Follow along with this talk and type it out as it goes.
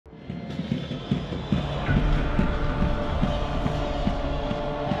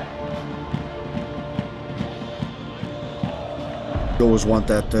We always want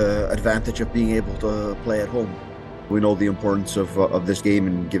that advantage of being able to play at home. We know the importance of this game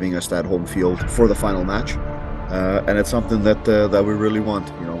and giving us that home field for the final match, and it's something that we really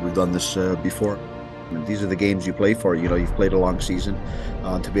want. You know, we've done this before. And these are the games you play for. You know, you've played a long season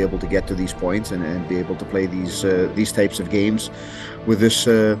to be able to get to these points and be able to play these types of games with this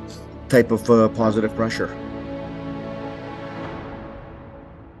type of positive pressure.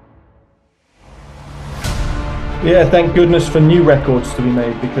 Yeah, thank goodness for new records to be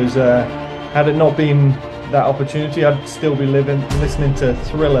made, because had it not been that opportunity, I'd still be listening to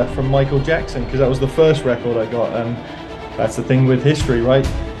Thriller from Michael Jackson, because that was the first record I got. And that's the thing with history, right?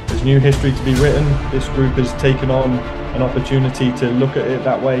 There's new history to be written. This group has taken on an opportunity to look at it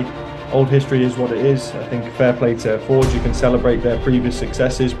that way. Old history is what it is. I think fair play to Forge. You can celebrate their previous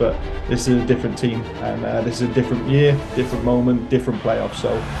successes, but this is a different team, and this is a different year, different moment, different playoff.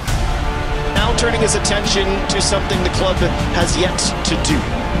 So now turning his attention to something the club has yet to do,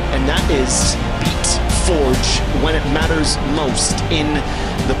 and that is beat Forge when it matters most in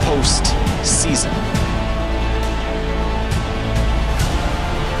the post-season.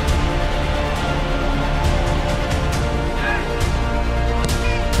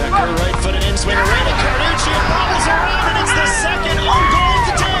 Becker right-footed in, swing right at Carducci, and bobbles around, and it's the second own goal of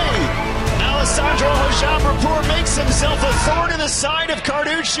the day. Alessandro Hojabrapur makes himself a thorn in the side of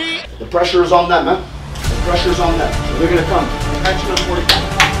Carducci. The pressure is on them, man. The pressure is on them. So they're going to come.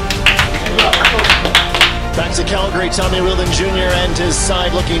 Back to Calgary, Tommy Wheeldon Jr. and his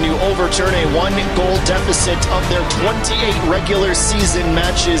side looking to overturn a one-goal deficit of their 28 regular season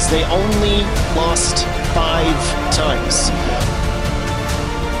matches. They only lost 5 times.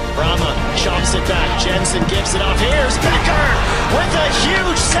 Brahma chops it back. Jensen gives it off. Here's Becker with a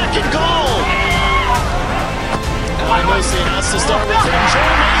huge second goal. Mosin has to start with him. Joe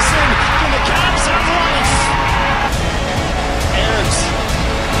Mason, and the Caps have life. Arabs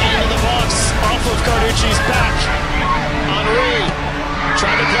into the box, off of Carducci's back. Henri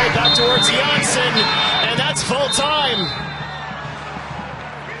trying to play back towards Janssen, and that's full time.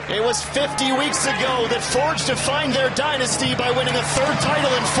 It was 50 weeks ago that Forge defined their dynasty by winning a 3rd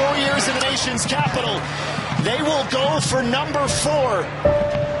title in 4 years in the nation's capital. They will go for number 4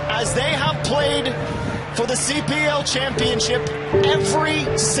 as they have played for the CPL Championship every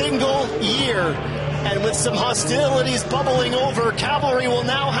single year. And with some hostilities bubbling over, Cavalry will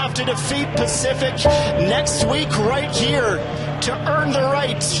now have to defeat Pacific next week right here to earn the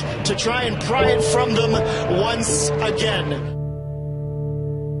right to try and pry it from them once again.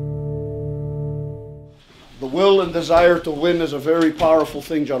 The will and desire to win is a very powerful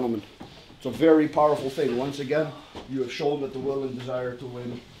thing, gentlemen. It's a very powerful thing. Once again, you have shown that the will and desire to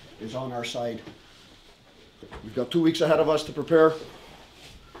win is on our side. We've got 2 weeks ahead of us to prepare.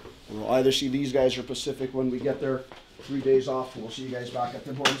 We'll either see these guys or Pacific when we get there. 3 days off, and we'll see you guys back at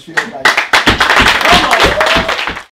Tim Hortons Field, guys.